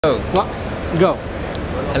Well, go.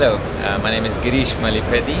 Hello, my name is Girish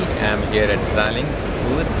Malipedi. I'm here at Xilinx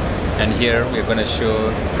booth, and here we're going to show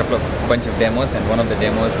a bunch of demos, and one of the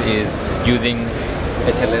demos is using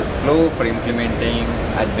HLS Flow for implementing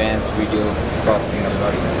advanced video processing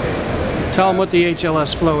algorithms. Tell them what the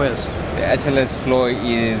HLS flow is. The HLS Flow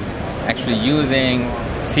is actually using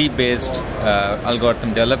C-based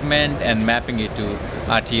algorithm development and mapping it to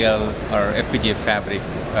RTL or FPGA fabric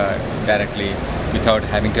directly without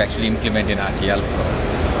having to actually implement an RTL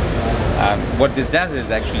flow. What this does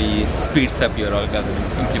is actually speeds up your algorithm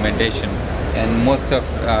implementation, and most of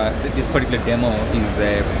this particular demo is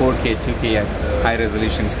a 4K 2K high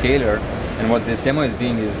resolution scaler, and what this demo is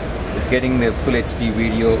doing is getting the full HD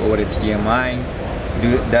video over HDMI,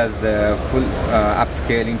 does the full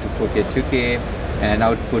upscaling to 4K 2K, and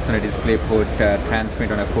outputs on a DisplayPort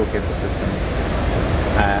transmit on a 4K subsystem.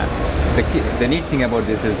 The neat thing about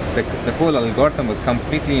this is the whole algorithm was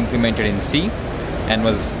completely implemented in C and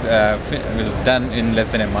was done in less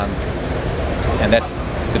than a month, and that's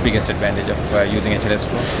the biggest advantage of using HLS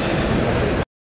Flow.